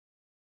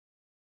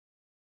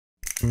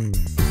Hi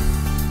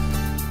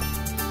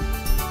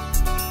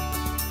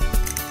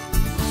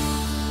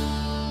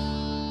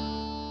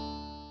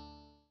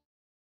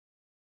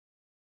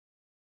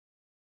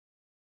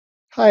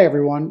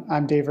everyone,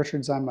 I'm Dave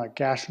Richards. I'm a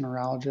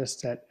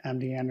gastroenterologist at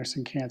MD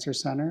Anderson Cancer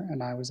Center,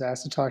 and I was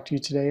asked to talk to you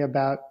today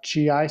about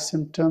GI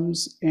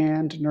symptoms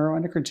and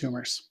neuroendocrine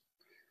tumors.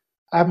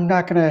 I'm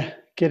not going to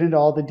get into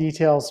all the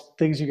details,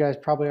 things you guys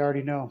probably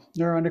already know.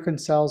 Neuroendocrine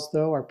cells,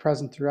 though, are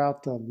present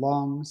throughout the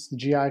lungs, the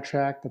GI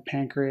tract, the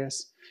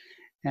pancreas,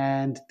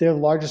 and they're the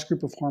largest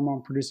group of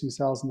hormone-producing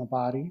cells in the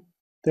body.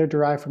 They're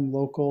derived from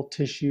local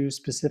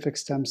tissue-specific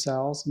stem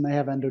cells, and they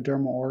have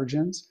endodermal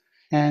origins.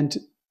 And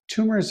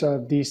tumors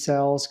of these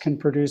cells can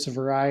produce a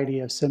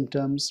variety of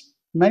symptoms.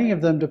 Many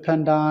of them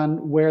depend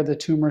on where the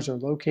tumors are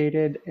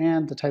located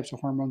and the types of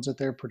hormones that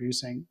they're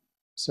producing.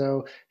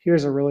 So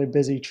here's a really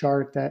busy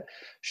chart that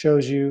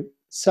shows you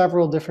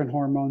several different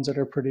hormones that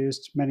are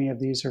produced. Many of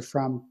these are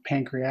from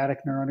pancreatic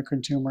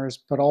neuroendocrine tumors,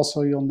 but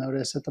also you'll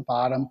notice at the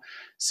bottom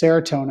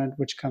serotonin,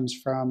 which comes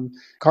from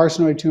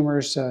carcinoid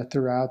tumors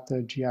throughout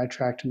the GI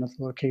tract and other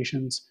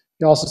locations.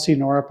 You also see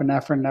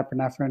norepinephrine,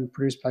 epinephrine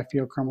produced by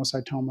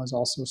pheochromocytomas,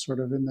 also sort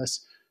of in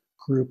this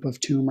group of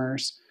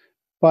tumors.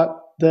 But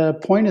the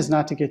point is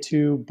not to get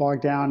too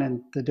bogged down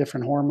in the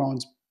different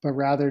hormones, but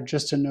rather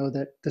just to know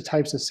that the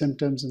types of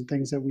symptoms and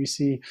things that we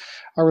see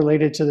are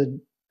related to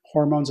the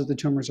hormones that the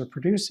tumors are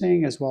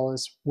producing, as well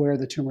as where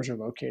the tumors are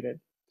located.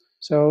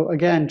 So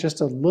again,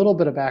 just a little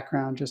bit of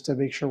background just to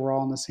make sure we're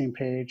all on the same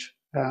page.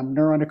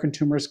 Neuroendocrine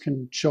tumors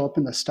can show up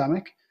in the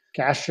stomach.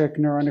 Gastric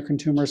neuroendocrine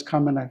tumors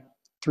come in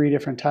 3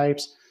 different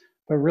types,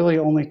 but really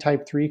only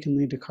type 3 can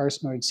lead to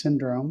carcinoid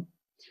syndrome.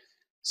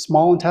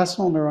 Small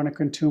intestinal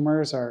neuroendocrine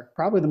tumors are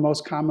probably the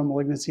most common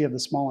malignancy of the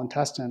small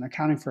intestine,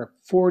 accounting for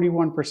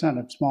 41%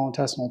 of small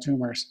intestinal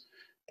tumors.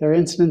 Their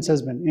incidence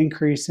has been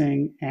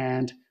increasing,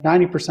 and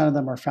 90% of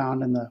them are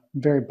found in the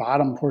very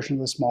bottom portion of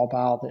the small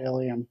bowel, the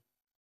ileum.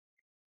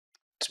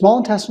 Small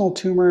intestinal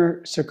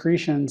tumor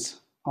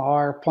secretions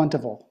are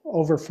plentiful.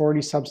 Over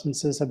 40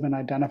 substances have been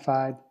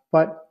identified,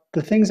 but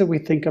the things that we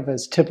think of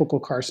as typical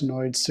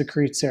carcinoids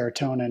secrete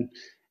serotonin,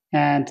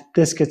 and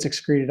this gets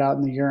excreted out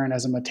in the urine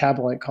as a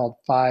metabolite called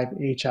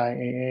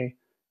 5-HIAA.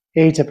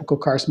 Atypical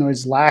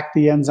carcinoids lack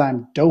the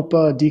enzyme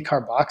dopa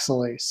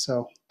decarboxylase,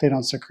 so they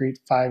don't secrete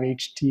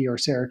 5-HT or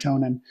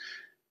serotonin.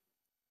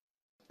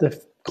 The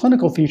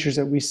clinical features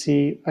that we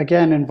see,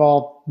 again,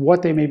 involve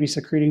what they may be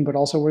secreting, but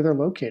also where they're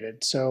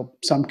located. So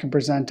some can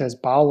present as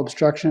bowel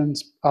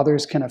obstructions,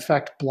 others can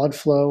affect blood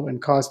flow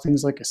and cause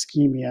things like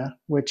ischemia,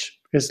 which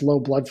is low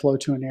blood flow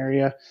to an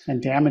area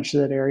and damage to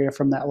that area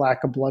from that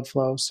lack of blood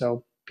flow.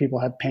 So people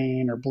have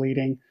pain or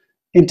bleeding.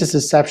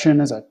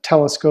 Intussusception is a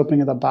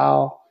telescoping of the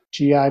bowel.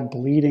 GI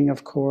bleeding,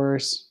 of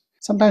course.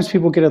 Sometimes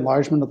people get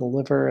enlargement of the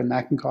liver, and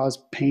that can cause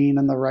pain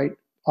in the right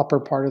upper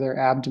part of their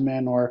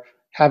abdomen or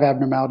have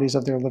abnormalities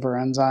of their liver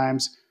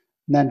enzymes.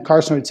 And then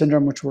carcinoid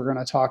syndrome, which we're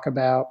going to talk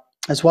about,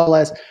 as well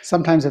as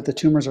sometimes if the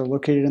tumors are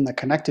located in the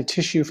connective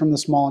tissue from the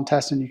small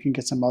intestine, you can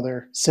get some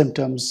other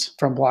symptoms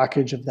from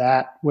blockage of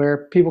that,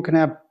 where people can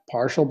have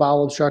partial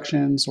bowel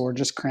obstructions or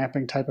just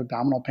cramping type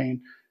abdominal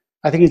pain.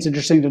 I think it's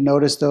interesting to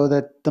notice, though,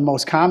 that the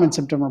most common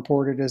symptom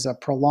reported is a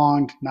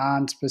prolonged,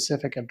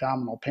 non-specific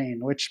abdominal pain,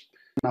 which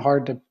is kind of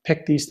hard to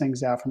pick these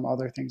things out from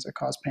other things that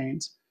cause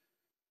pains.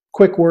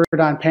 Quick word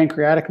on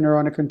pancreatic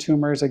neuroendocrine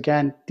tumors.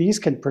 Again, these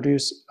can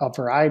produce a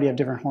variety of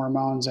different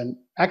hormones, and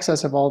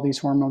excess of all these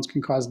hormones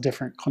can cause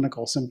different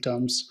clinical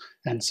symptoms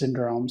and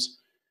syndromes.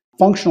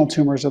 Functional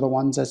tumors are the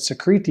ones that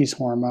secrete these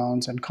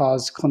hormones and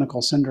cause clinical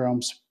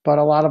syndromes, but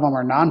a lot of them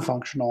are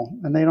non-functional,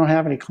 and they don't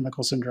have any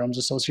clinical syndromes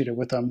associated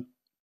with them.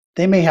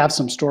 They may have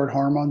some stored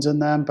hormones in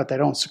them, but they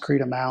don't secrete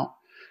them out,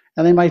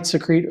 and they might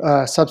secrete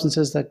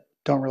substances that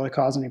don't really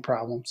cause any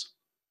problems.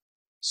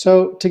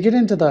 So to get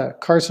into the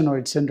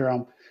carcinoid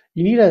syndrome,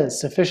 you need a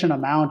sufficient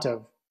amount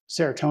of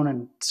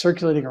serotonin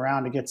circulating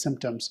around to get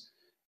symptoms.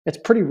 It's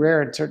pretty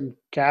rare in certain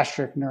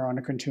gastric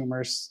neuroendocrine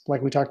tumors,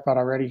 like we talked about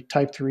already.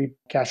 Type 3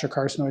 gastric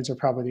carcinoids are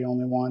probably the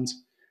only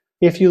ones.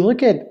 If you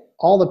look at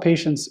all the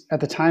patients at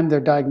the time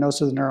they're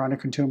diagnosed with a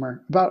neuroendocrine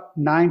tumor, about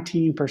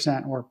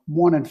 19% or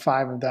 1 in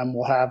 5 of them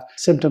will have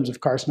symptoms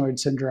of carcinoid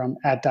syndrome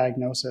at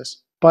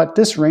diagnosis. But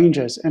this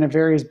ranges, and it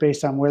varies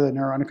based on where the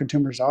neuroendocrine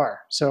tumors are.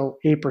 So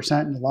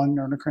 8% in lung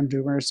neuroendocrine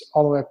tumors,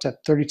 all the way up to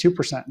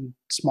 32% in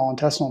small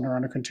intestinal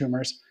neuroendocrine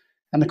tumors.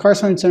 And the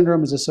carcinoid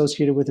syndrome is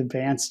associated with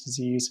advanced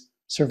disease.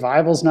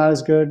 Survival is not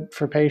as good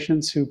for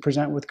patients who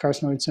present with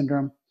carcinoid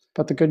syndrome.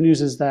 But the good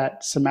news is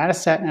that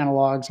somatostatin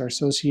analogs are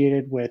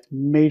associated with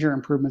major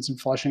improvements in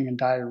flushing and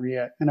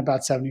diarrhea in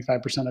about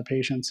 75% of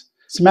patients.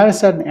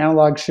 Somatostatin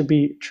analogs should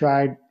be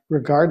tried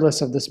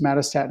regardless of the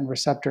somatostatin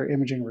receptor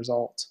imaging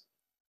results.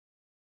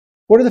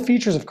 What are the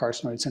features of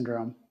carcinoid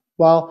syndrome?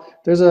 Well,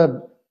 there's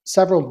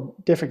several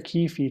different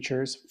key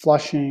features: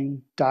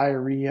 flushing,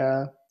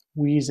 diarrhea,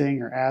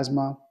 wheezing, or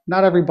asthma.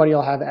 Not everybody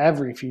will have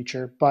every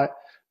feature, but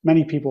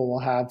many people will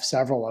have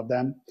several of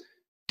them.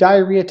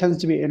 Diarrhea tends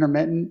to be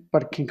intermittent,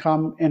 but it can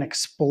come in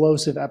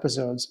explosive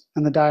episodes,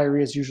 and the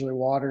diarrhea is usually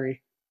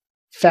watery.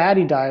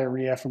 Fatty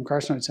diarrhea from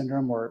carcinoid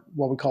syndrome, or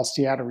what we call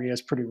steatorrhea,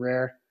 is pretty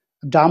rare.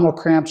 Abdominal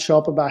cramps show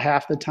up about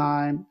half the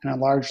time, and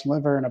enlarged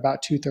liver in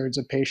about 2/3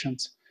 of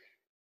patients.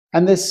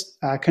 And this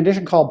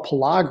condition called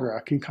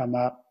pellagra can come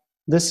up.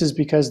 This is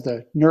because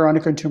the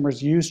neuroendocrine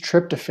tumors use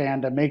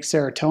tryptophan to make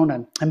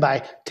serotonin. And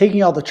by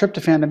taking all the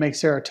tryptophan to make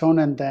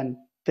serotonin, then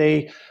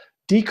they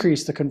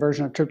decrease the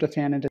conversion of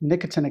tryptophan into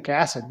nicotinic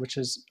acid, which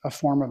is a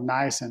form of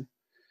niacin.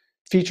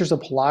 Features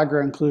of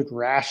pellagra include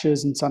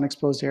rashes in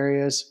sun-exposed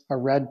areas, a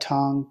red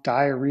tongue,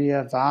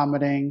 diarrhea,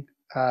 vomiting,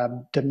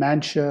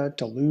 dementia,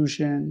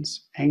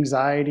 delusions,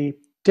 anxiety,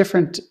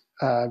 different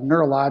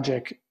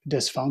neurologic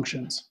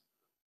dysfunctions.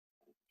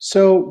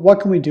 So what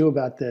can we do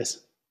about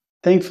this?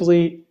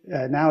 Thankfully,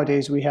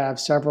 nowadays we have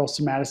several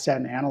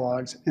somatostatin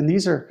analogs, and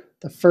these are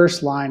the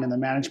first line in the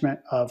management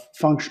of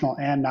functional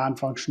and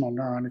non-functional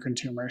neuroendocrine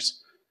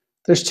tumors.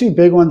 There's two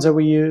big ones that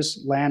we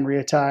use,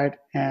 lanreotide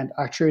and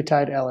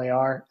octreotide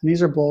LAR, and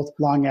these are both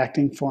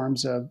long-acting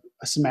forms of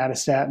a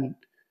somatostatin.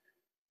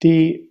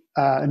 The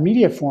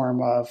immediate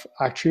form of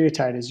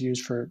octreotide is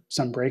used for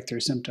some breakthrough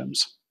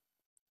symptoms.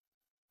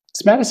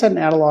 Somatostatin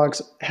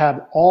analogs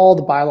have all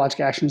the biologic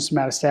action of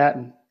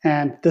somatostatin,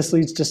 and this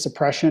leads to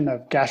suppression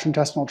of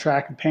gastrointestinal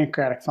tract and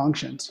pancreatic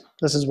functions.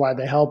 This is why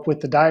they help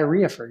with the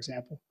diarrhea, for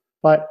example.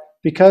 But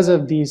because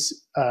of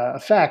these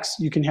effects,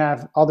 you can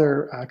have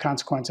other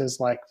consequences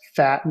like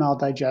fat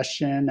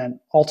maldigestion and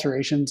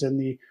alterations in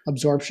the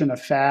absorption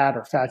of fat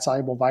or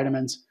fat-soluble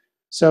vitamins.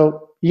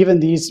 So even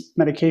these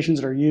medications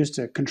that are used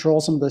to control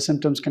some of the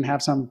symptoms can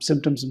have some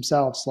symptoms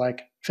themselves,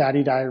 like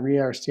fatty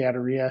diarrhea or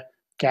steatorrhea,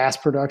 gas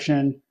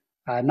production,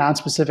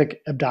 nonspecific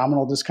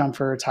abdominal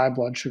discomfort, high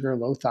blood sugar,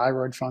 low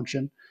thyroid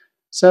function.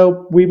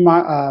 So we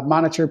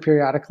monitor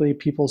periodically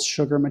people's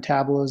sugar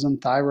metabolism,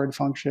 thyroid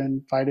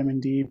function, vitamin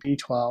D,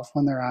 B12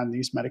 when they're on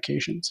these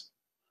medications.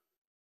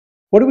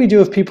 What do we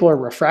do if people are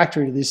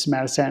refractory to these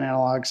somatostatin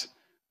analogs?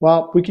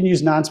 Well, we can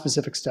use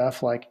nonspecific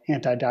stuff like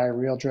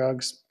anti-diarrheal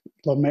drugs,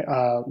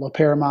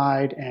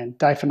 loperamide and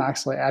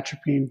diphenoxylate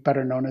atropine,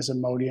 better known as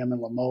Imodium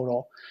and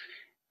Lamodal.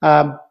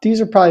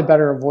 These are probably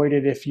better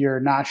avoided if you're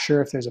not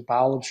sure if there's a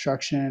bowel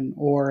obstruction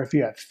or if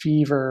you have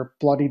fever,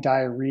 bloody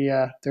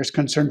diarrhea, there's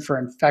concern for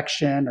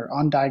infection or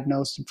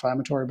undiagnosed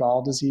inflammatory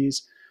bowel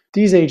disease.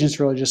 These agents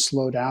really just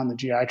slow down the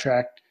GI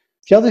tract.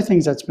 The other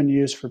things that's been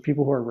used for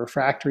people who are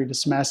refractory to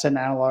somatostatin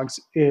analogs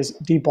is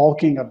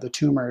debulking of the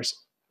tumors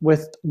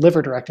with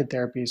liver-directed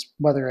therapies,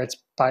 whether it's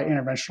by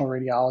interventional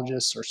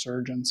radiologists or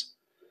surgeons.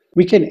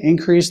 We can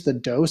increase the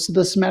dose of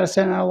the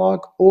somatostatin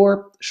analog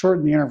or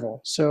shorten the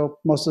interval. So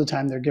most of the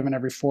time they're given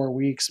every 4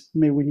 weeks.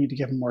 Maybe we need to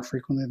give them more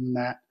frequently than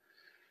that.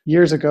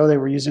 Years ago, they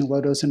were using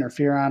low-dose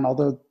interferon,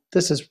 although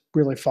this has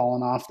really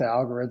fallen off the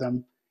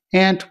algorithm.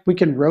 And we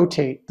can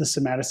rotate the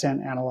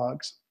somatostatin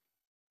analogs.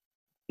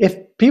 If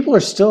people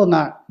are still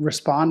not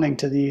responding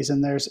to these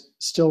and there's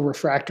still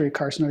refractory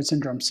carcinoid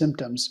syndrome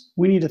symptoms,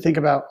 we need to think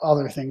about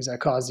other things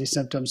that cause these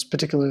symptoms,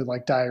 particularly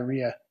like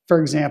diarrhea.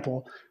 For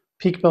example,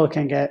 people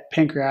can get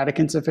pancreatic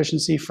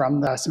insufficiency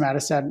from the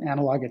somatostatin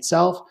analog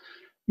itself.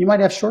 You might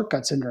have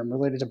short-gut syndrome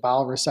related to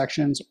bowel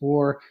resections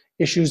or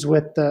issues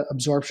with the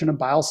absorption of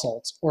bile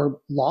salts or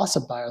loss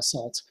of bile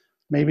salts.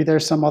 Maybe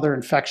there's some other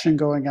infection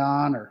going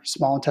on or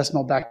small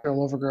intestinal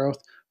bacterial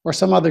overgrowth or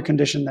some other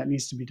condition that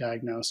needs to be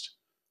diagnosed.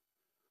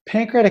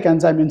 Pancreatic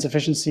enzyme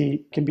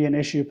insufficiency can be an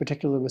issue,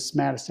 particularly with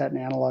somatostatin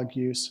analog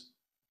use.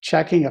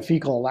 Checking a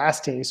fecal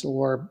elastase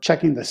or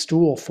checking the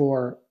stool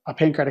for a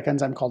pancreatic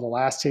enzyme called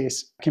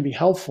elastase can be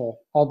helpful,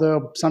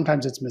 although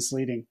sometimes it's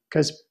misleading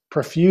because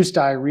profuse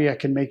diarrhea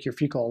can make your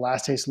fecal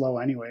elastase low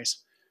anyways.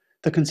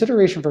 The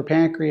consideration for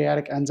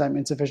pancreatic enzyme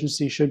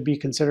insufficiency should be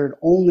considered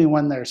only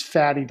when there's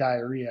fatty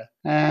diarrhea.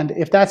 And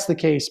if that's the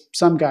case,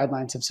 some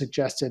guidelines have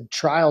suggested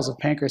trials of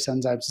pancreas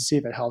enzymes to see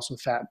if it helps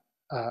with fat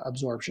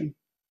absorption.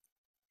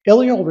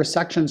 Ileal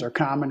resections are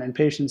common in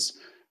patients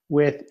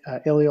with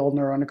ileal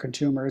neuroendocrine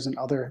tumors and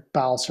other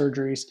bowel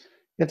surgeries.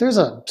 If there's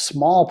a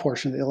small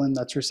portion of the ileum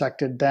that's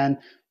resected, then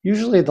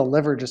usually the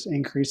liver just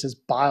increases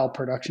bile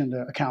production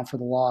to account for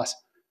the loss.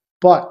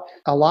 But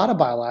a lot of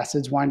bile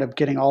acids wind up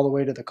getting all the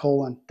way to the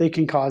colon. They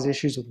can cause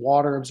issues with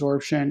water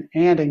absorption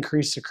and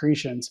increased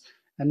secretions,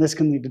 and this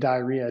can lead to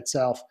diarrhea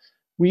itself.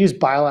 We use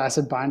bile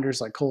acid binders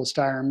like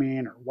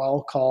cholestyramine or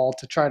Welchol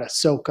to try to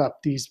soak up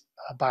these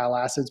bile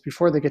acids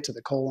before they get to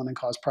the colon and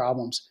cause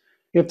problems.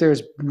 If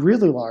there's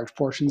really large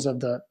portions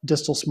of the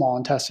distal small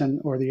intestine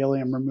or the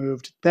ileum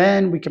removed,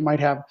 then we might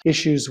have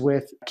issues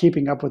with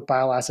keeping up with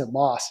bile acid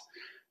loss.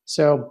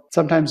 So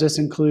sometimes this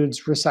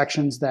includes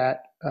resections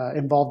that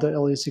involve the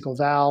ileocecal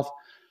valve,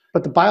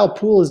 but the bile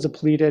pool is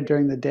depleted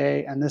during the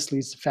day, and this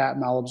leads to fat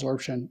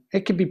malabsorption.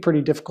 It can be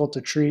pretty difficult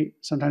to treat.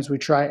 Sometimes we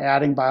try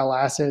adding bile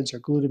acids or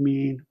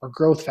glutamine or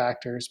growth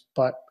factors,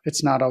 but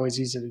it's not always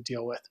easy to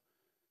deal with.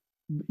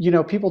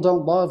 People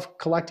don't love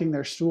collecting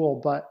their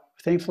stool, but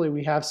thankfully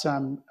we have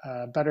some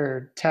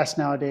better tests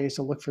nowadays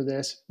to look for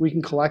this. We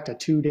can collect a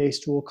 2-day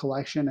stool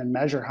collection and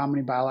measure how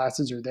many bile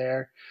acids are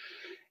there.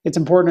 It's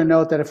important to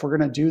note that if we're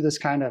going to do this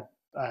kind of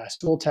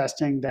stool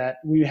testing that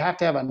we have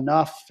to have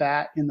enough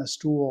fat in the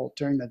stool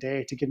during the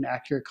day to get an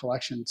accurate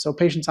collection. So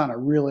patients on a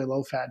really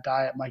low-fat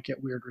diet might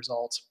get weird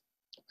results.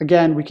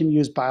 Again, we can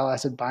use bile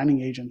acid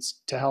binding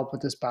agents to help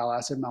with this bile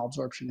acid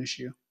malabsorption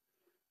issue.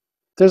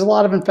 There's a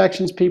lot of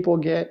infections people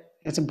get.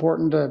 It's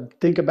important to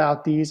think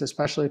about these,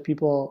 especially if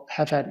people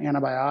have had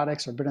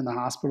antibiotics or been in the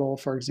hospital,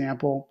 for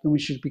example. Then we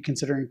should be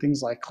considering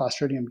things like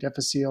Clostridium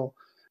difficile.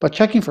 But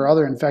checking for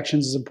other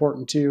infections is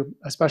important too,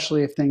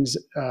 especially if things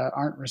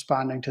aren't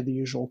responding to the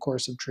usual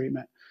course of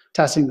treatment.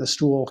 Testing the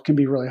stool can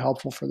be really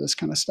helpful for this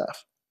kind of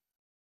stuff.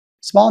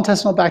 Small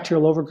intestinal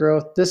bacterial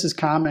overgrowth, this is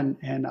common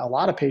in a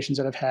lot of patients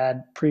that have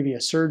had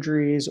previous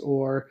surgeries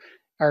or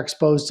are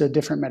exposed to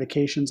different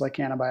medications like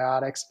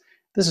antibiotics.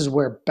 This is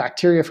where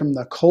bacteria from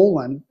the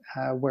colon,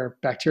 where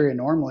bacteria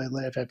normally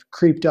live, have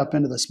creeped up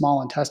into the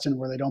small intestine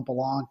where they don't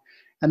belong.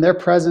 And their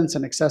presence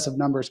in excessive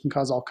numbers can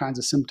cause all kinds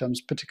of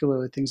symptoms,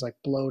 particularly things like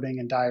bloating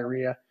and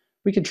diarrhea.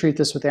 We can treat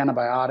this with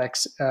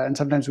antibiotics, and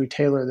sometimes we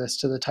tailor this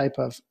to the type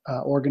of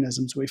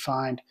organisms we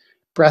find.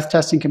 Breath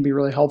testing can be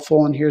really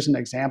helpful, and here's an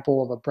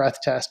example of a breath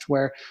test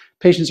where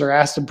patients are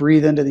asked to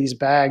breathe into these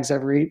bags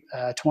every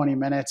 20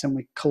 minutes, and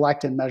we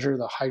collect and measure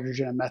the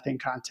hydrogen and methane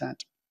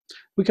content.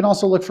 We can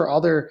also look for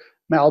other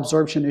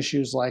malabsorption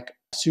issues like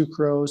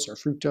sucrose or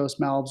fructose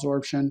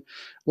malabsorption.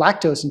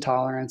 Lactose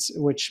intolerance,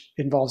 which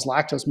involves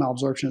lactose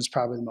malabsorption, is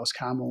probably the most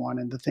common one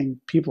and the thing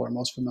people are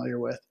most familiar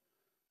with.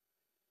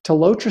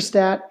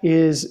 Telotrestat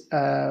is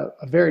a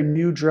very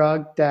new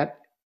drug that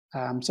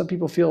some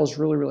people feel is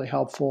really, really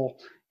helpful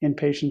in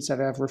patients that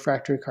have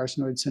refractory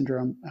carcinoid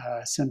syndrome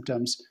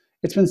symptoms.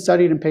 It's been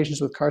studied in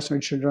patients with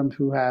carcinoid syndrome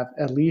who have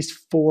at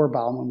least 4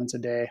 bowel movements a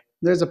day.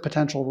 There's a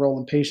potential role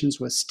in patients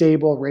with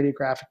stable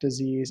radiographic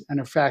disease and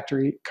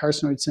refractory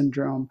carcinoid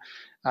syndrome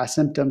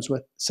symptoms,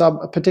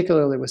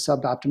 particularly with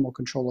suboptimal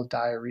control of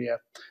diarrhea.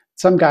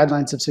 Some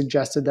guidelines have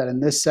suggested that in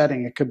this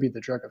setting, it could be the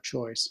drug of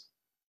choice.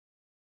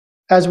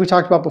 As we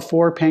talked about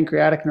before,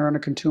 pancreatic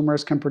neuroendocrine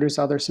tumors can produce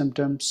other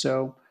symptoms,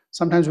 so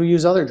sometimes we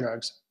use other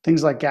drugs.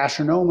 Things like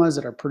gastrinomas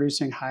that are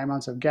producing high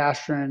amounts of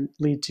gastrin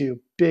lead to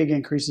big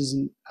increases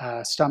in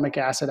stomach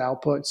acid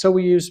output. So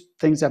we use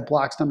things that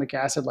block stomach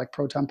acid like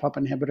proton pump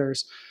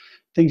inhibitors,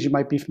 things you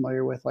might be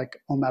familiar with like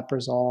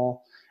omeprazole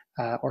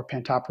or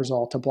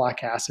pantoprazole to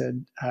block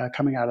acid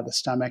coming out of the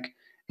stomach.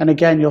 And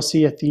again, you'll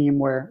see a theme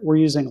where we're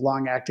using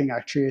long-acting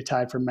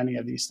octreotide for many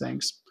of these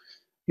things.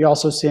 You're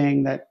also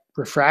seeing that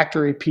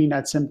refractory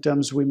PNET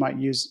symptoms, we might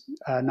use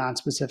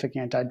nonspecific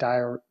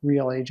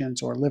antidiarrheal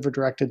agents or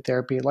liver-directed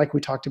therapy like we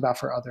talked about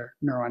for other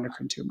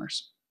neuroendocrine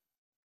tumors.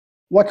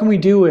 What can we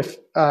do if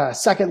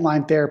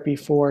second-line therapy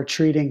for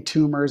treating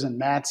tumors and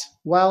METs?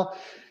 Well,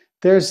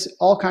 there's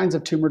all kinds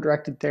of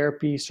tumor-directed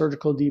therapy,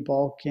 surgical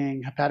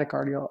debulking, hepatic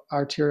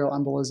arterial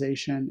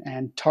embolization,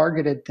 and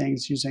targeted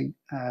things using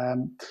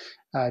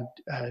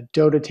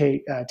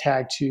dotatate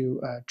tag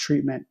to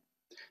treatment.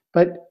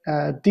 But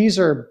these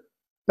are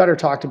better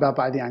talked about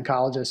by the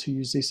oncologists who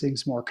use these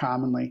things more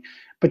commonly.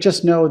 But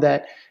just know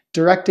that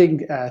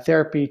directing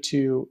therapy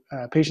to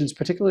patients,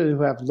 particularly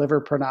who have liver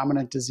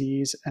predominant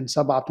disease and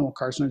suboptimal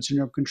carcinoid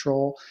syndrome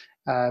control,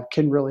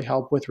 can really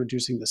help with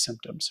reducing the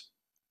symptoms.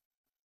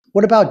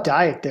 What about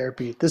diet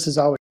therapy? This is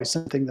always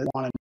something that I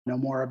want to know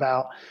more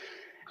about.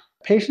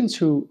 Patients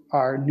who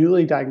are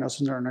newly diagnosed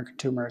with neuroendocrine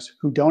tumors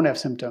who don't have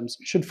symptoms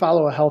should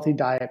follow a healthy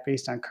diet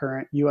based on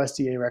current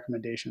USDA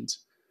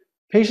recommendations.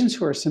 Patients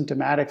who are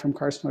symptomatic from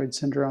carcinoid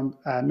syndrome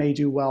may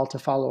do well to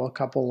follow a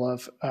couple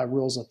of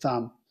rules of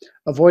thumb.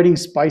 Avoiding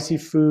spicy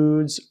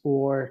foods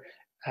or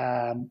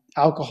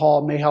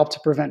alcohol may help to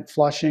prevent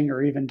flushing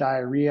or even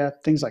diarrhea.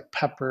 Things like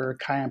pepper,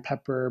 cayenne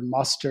pepper,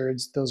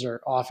 mustards, those are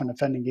often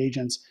offending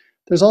agents.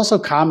 There's also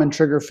common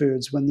trigger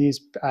foods when these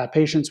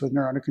patients with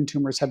neuroendocrine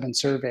tumors have been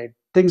surveyed.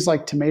 Things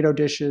like tomato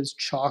dishes,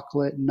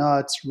 chocolate,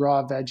 nuts,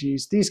 raw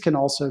veggies. These can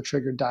also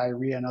trigger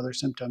diarrhea and other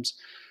symptoms.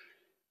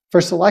 For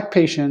select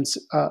patients,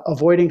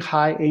 avoiding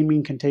high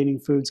amine-containing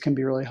foods can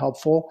be really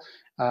helpful.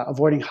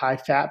 Avoiding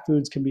high-fat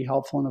foods can be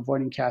helpful in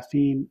avoiding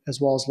caffeine, as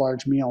well as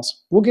large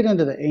meals. We'll get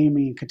into the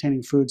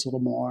amine-containing foods a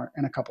little more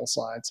in a couple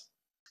slides.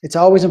 It's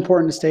always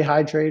important to stay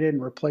hydrated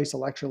and replace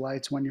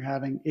electrolytes when you're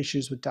having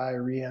issues with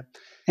diarrhea.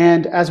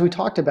 And as we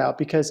talked about,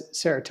 because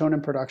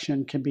serotonin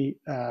production can be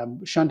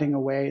shunting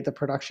away the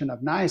production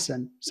of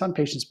niacin, some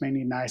patients may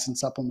need niacin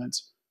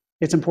supplements.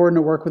 It's important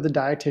to work with a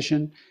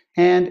dietitian.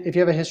 And if you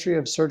have a history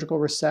of surgical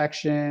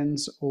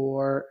resections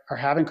or are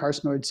having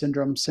carcinoid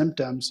syndrome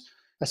symptoms,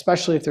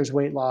 especially if there's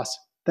weight loss,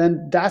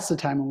 then that's the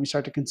time when we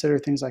start to consider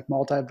things like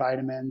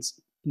multivitamins,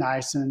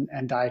 niacin,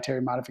 and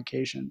dietary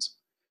modifications.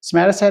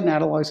 Somatostatin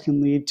analogs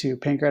can lead to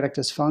pancreatic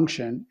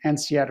dysfunction and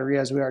steatorrhea,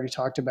 as we already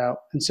talked about.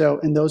 And so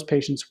in those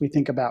patients, we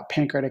think about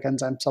pancreatic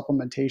enzyme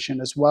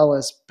supplementation as well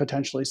as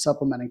potentially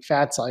supplementing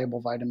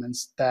fat-soluble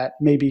vitamins that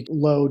may be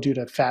low due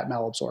to fat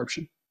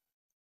malabsorption.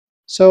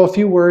 So a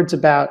few words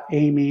about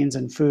amines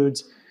and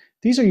foods.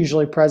 These are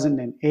usually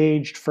present in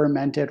aged,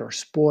 fermented, or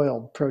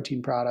spoiled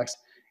protein products,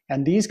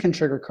 and these can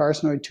trigger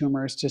carcinoid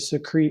tumors to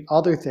secrete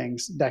other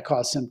things that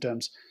cause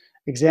symptoms.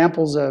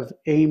 Examples of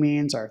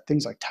amines are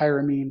things like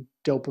tyramine,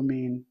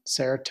 dopamine,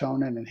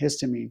 serotonin, and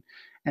histamine.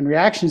 And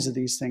reactions to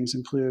these things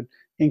include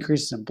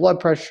increases in blood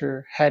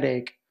pressure,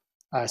 headache,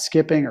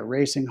 skipping or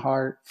racing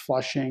heart,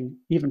 flushing,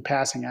 even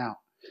passing out.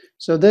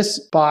 So this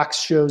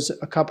box shows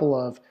a couple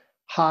of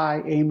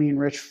high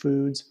amine-rich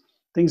foods,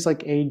 things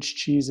like aged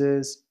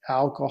cheeses,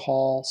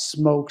 alcohol,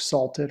 smoked,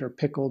 salted, or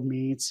pickled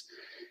meats,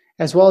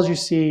 as well as you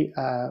see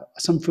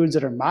some foods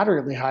that are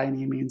moderately high in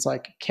amines,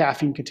 like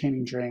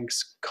caffeine-containing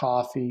drinks,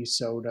 coffee,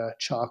 soda,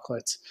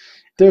 chocolates.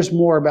 There's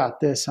more about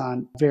this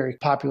on a very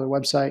popular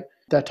website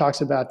that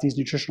talks about these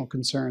nutritional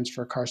concerns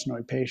for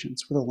carcinoid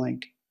patients with a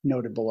link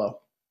noted below.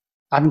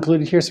 I've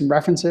included here some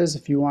references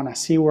if you want to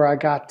see where I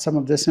got some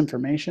of this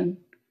information.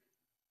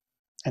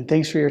 And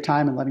thanks for your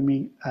time and letting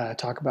me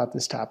talk about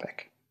this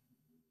topic.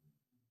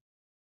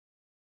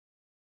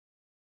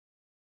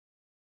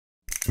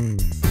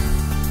 Mm.